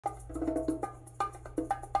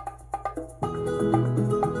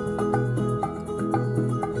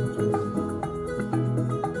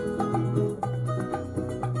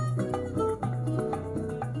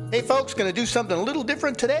Hey folks, gonna do something a little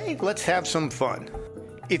different today? Let's have some fun.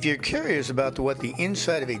 If you're curious about what the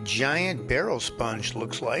inside of a giant barrel sponge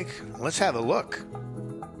looks like, let's have a look.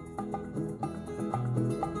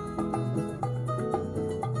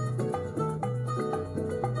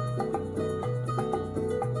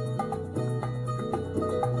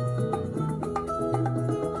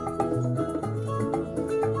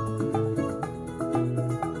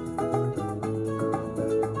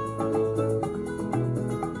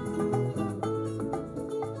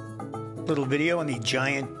 Little video on the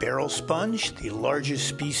giant barrel sponge, the largest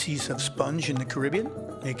species of sponge in the Caribbean.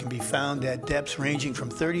 It can be found at depths ranging from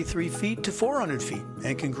 33 feet to 400 feet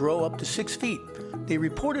and can grow up to 6 feet. They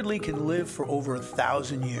reportedly can live for over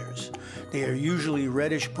 1,000 years. They are usually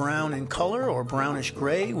reddish brown in color or brownish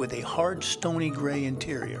gray with a hard stony gray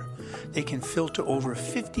interior. They can filter over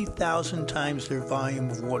 50,000 times their volume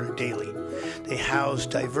of water daily. They house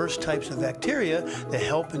diverse types of bacteria that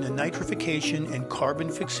help in the nitrification and carbon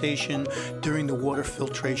fixation during the water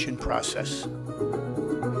filtration process.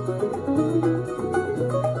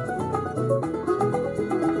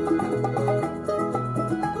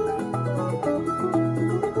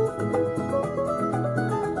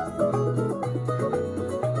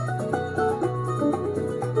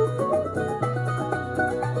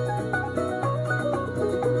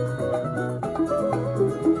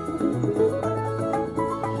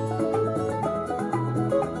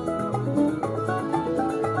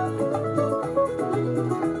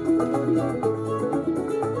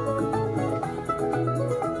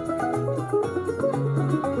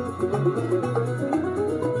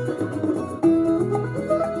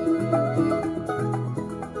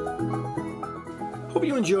 Hope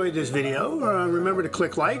you enjoyed this video. Remember to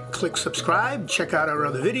click like, click subscribe, check out our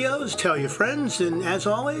other videos, tell your friends, and as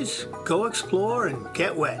always, go explore and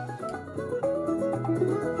get wet.